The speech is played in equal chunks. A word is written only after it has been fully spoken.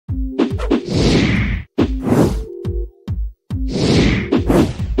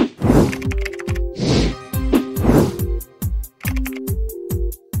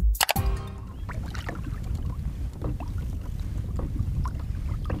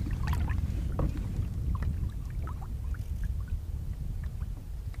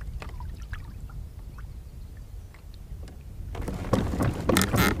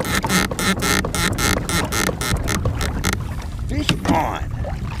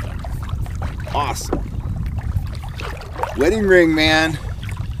awesome. Wedding ring, man.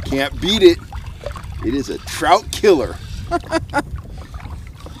 Can't beat it. It is a trout killer.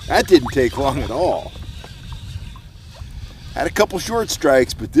 That didn't take long at all. Had a couple short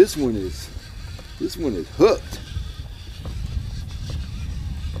strikes, but this one is hooked.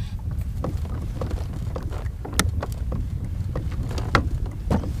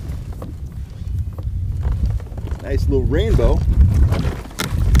 Nice little rainbow.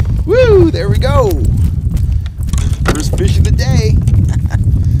 Woo, there we go. First fish of the day.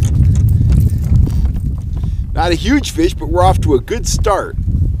 Not a huge fish, but we're off to a good start.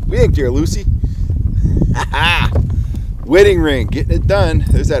 What do you think, dear Lucy? Wedding ring, getting it done.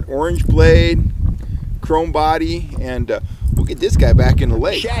 There's that orange blade, chrome body, and we'll get this guy back in the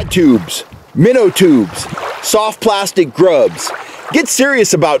lake. Shad tubes, minnow tubes, soft plastic grubs. Get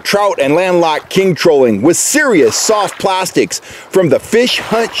serious about trout and landlocked king trolling with serious soft plastics from the Fish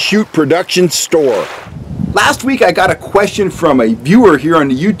Hunt Shoot Production store. Last week I got a question from a viewer here on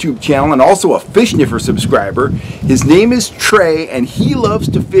the YouTube channel and also a Fish Sniffer subscriber. His name is Trey and he loves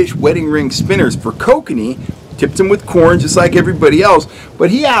to fish wedding ring spinners for kokanee. Tips them with corn just like everybody else.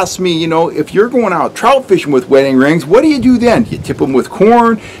 But he asked me, you know, if you're going out trout fishing with wedding rings, what do you do then? Do you tip them with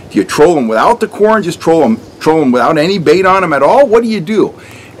corn? Do you troll them without the corn? Just troll them without any bait on them at all? What do you do?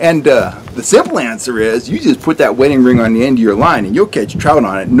 And the simple answer is you just put that wedding ring on the end of your line and you'll catch trout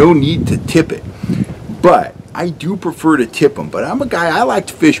on it. No need to tip it. But I do prefer to tip them. But I'm a guy, I like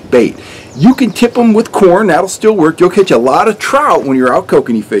to fish bait. You can tip them with corn, that'll still work. You'll catch a lot of trout when you're out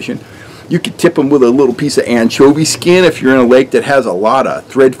kokanee fishing. You could tip them with a little piece of anchovy skin if you're in a lake that has a lot of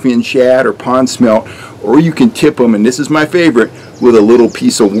threadfin shad or pond smelt, or you can tip them, and this is my favorite, with a little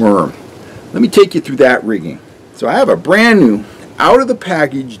piece of worm. Let me take you through that rigging. So I have a brand new, out of the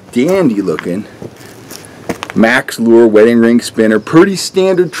package, dandy looking Max Lure wedding ring spinner. Pretty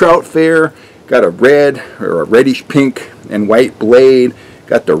standard trout fare. Got a red or a reddish pink and white blade.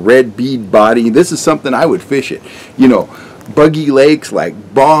 Got the red bead body. This is something I would fish it. You know, buggy lakes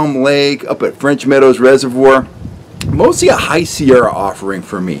like Baum Lake, up at French Meadows Reservoir. Mostly a High Sierra offering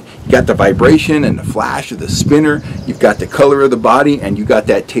for me. You got the vibration and the flash of the spinner, you've got the color of the body, and you got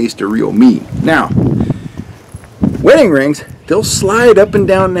that taste of real meat. Now, wedding rings, they'll slide up and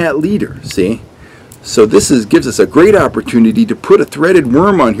down that leader, see? So this gives us a great opportunity to put a threaded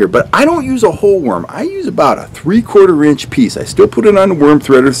worm on here, but I don't use a whole worm. I use about a 3/4 inch piece. I still put it on the worm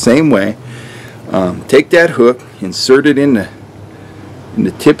threader the same way. Take that hook, insert it in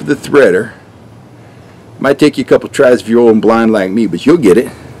the tip of the threader. Might take you a couple tries if you're old and blind like me, but you'll get it.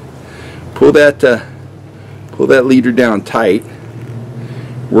 Pull that leader down tight.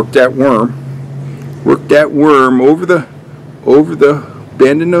 Work that worm. Work that worm over the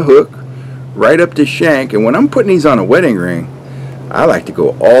bend in the hook, right up to shank. And when I'm putting these on a wedding ring, I like to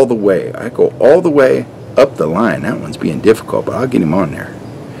go all the way. I go all the way up the line. That one's being difficult, but I'll get him on there.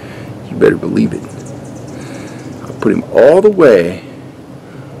 You better believe it. I'll put him all the way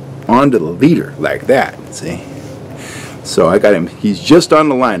onto the leader like that, see? So I got him, he's just on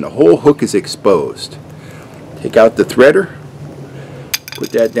the line. The whole hook is exposed. Take out the threader,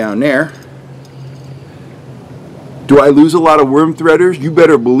 put that down there. Do I lose a lot of worm threaders? You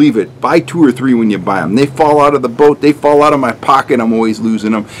better believe it. Buy 2 or 3 when you buy them. They fall out of the boat, they fall out of my pocket, I'm always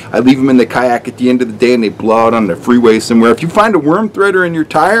losing them. I leave them in the kayak at the end of the day and they blow out on the freeway somewhere. If you find a worm threader in your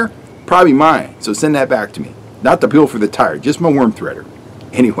tire, probably mine, so send that back to me. Not the bill for the tire, just my worm threader.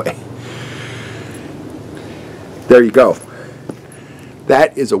 Anyway, there you go.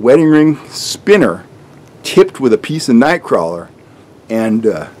 That is a wedding ring spinner tipped with a piece of nightcrawler, and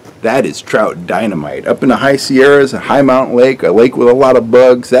that is trout dynamite. Up in the High Sierras, a high mountain lake, a lake with a lot of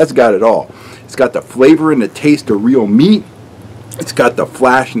bugs, that's got it all. It's got the flavor and the taste of real meat. It's got the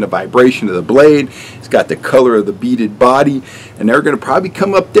flash and the vibration of the blade. It's got the color of the beaded body. And they're going to probably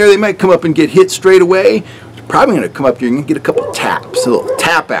come up there. They might come up and get hit straight away. They're probably going to come up here and get a couple taps, a little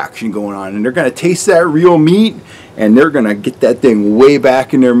tap action going on. And they're going to taste that real meat. And they're going to get that thing way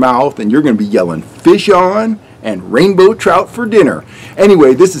back in their mouth. And you're going to be yelling, fish on and rainbow trout for dinner.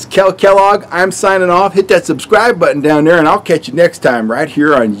 Anyway, this is Kel Kellogg. I'm signing off. Hit that subscribe button down there. And I'll catch you next time right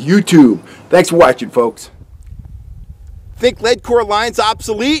here on YouTube. Thanks for watching, folks. Think lead core line's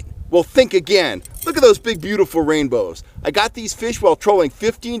obsolete? Well, think again. Look at those big, beautiful rainbows. I got these fish while trolling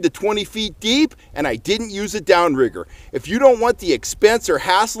 15 to 20 feet deep, and I didn't use a downrigger. If you don't want the expense or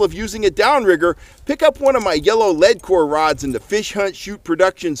hassle of using a downrigger, pick up one of my yellow lead core rods in the Fish Hunt Shoot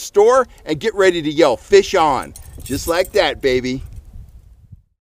Production store and get ready to yell, fish on. Just like that, baby.